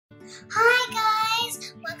Hi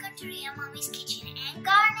guys, welcome to Ria Mommy's Kitchen and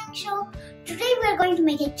Gardening Show. Today we're going to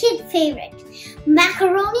make a kid favorite,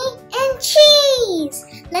 macaroni and cheese.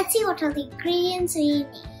 Let's see what all the ingredients we need.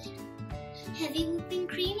 Heavy whipping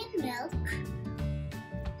cream and milk,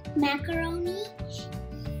 macaroni,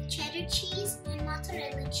 cheddar cheese and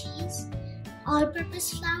mozzarella cheese,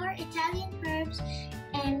 all-purpose flour, Italian herbs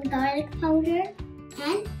and garlic powder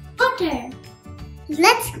and butter.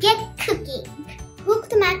 Let's get cooking. Cook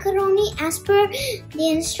the macaroni as per the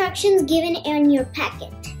instructions given in your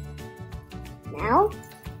packet. Now,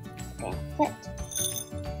 we're going to put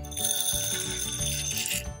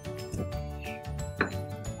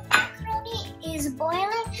macaroni is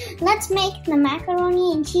boiling. Let's make the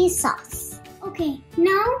macaroni and cheese sauce. Okay,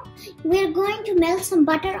 now we're going to melt some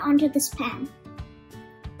butter onto this pan.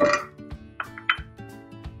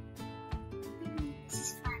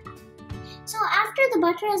 So after the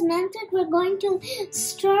butter is melted, we're going to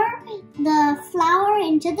stir the flour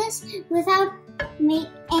into this without make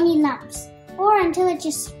any lumps or until it's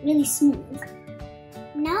just really smooth.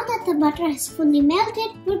 Now that the butter has fully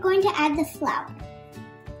melted, we're going to add the flour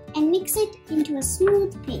and mix it into a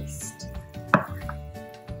smooth paste.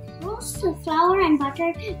 Roast the flour and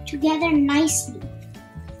butter together nicely.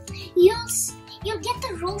 You'll get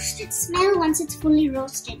the roasted smell once it's fully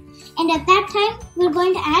roasted. And at that time, we're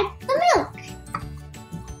going to add the milk.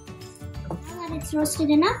 Now that it's roasted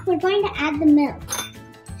enough, we're going to add the milk.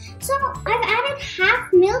 So I've added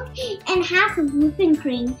half milk and half whipping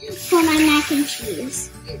cream for my mac and cheese.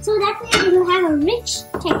 So that way it will have a rich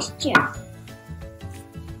texture.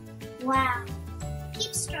 Wow.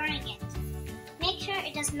 Keep stirring it. Make sure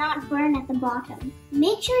it does not burn at the bottom.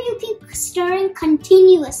 Make sure you keep stirring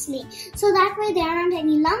continuously so that way there aren't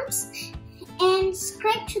any lumps, and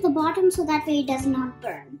scrape to the bottom so that way it does not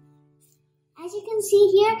burn. As you can see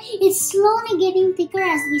here, it's slowly getting thicker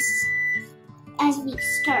as we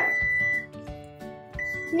stir.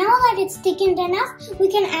 Now that it's thickened enough, we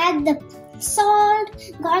can add the salt,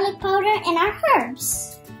 garlic powder, and our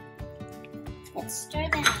herbs. Let's stir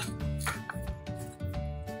them in.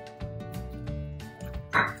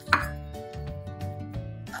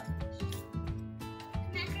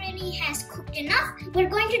 Has cooked enough, we're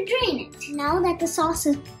going to drain it. Now that the sauce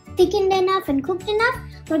is thickened enough and cooked enough,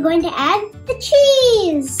 we're going to add the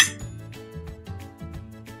cheese.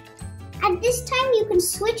 At this time, you can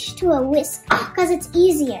switch to a whisk because it's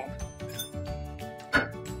easier.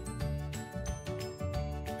 Now,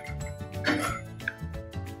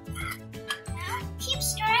 keep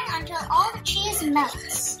stirring until all the cheese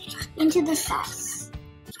melts into the sauce.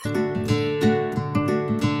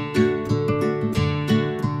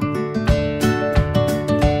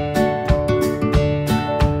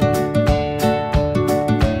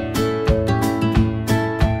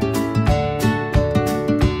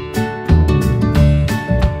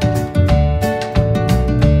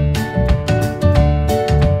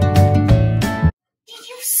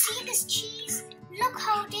 Cheese, look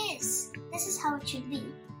how it is. This is how it should be.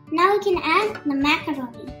 Now we can add the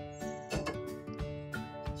macaroni.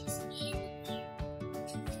 Just in here.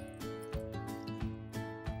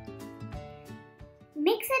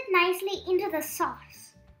 Mix it nicely into the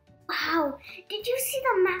sauce. Wow, did you see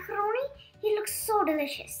the macaroni? It looks so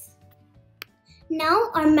delicious.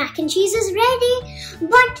 Now our mac and cheese is ready,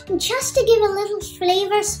 but just to give a little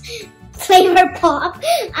flavor pop,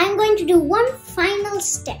 I'm going to do one final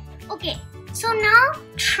step. Okay, so now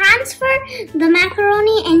transfer the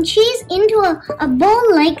macaroni and cheese into a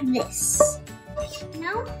bowl like this.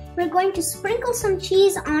 Now we're going to sprinkle some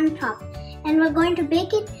cheese on top and we're going to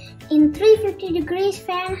bake it in 350 degrees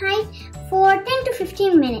Fahrenheit for 10 to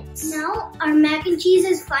 15 minutes. Now our mac and cheese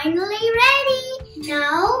is finally ready.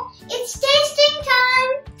 Now it's tasting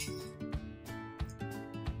time.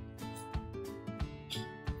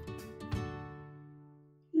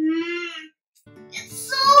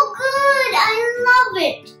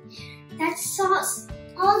 It. That sauce,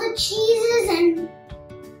 all the cheeses and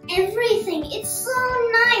everything, it's so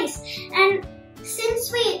nice. And since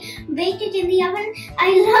we baked it in the oven,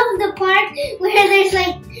 I love the part where there's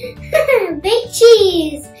like baked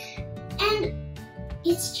cheese, and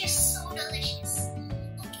it's just so delicious.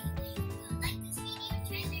 Okay, if you like this video,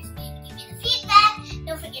 try this video, give me the feedback.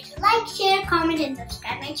 Don't forget to like, share, comment, and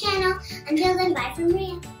subscribe my channel. Until then, bye from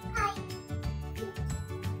Ria.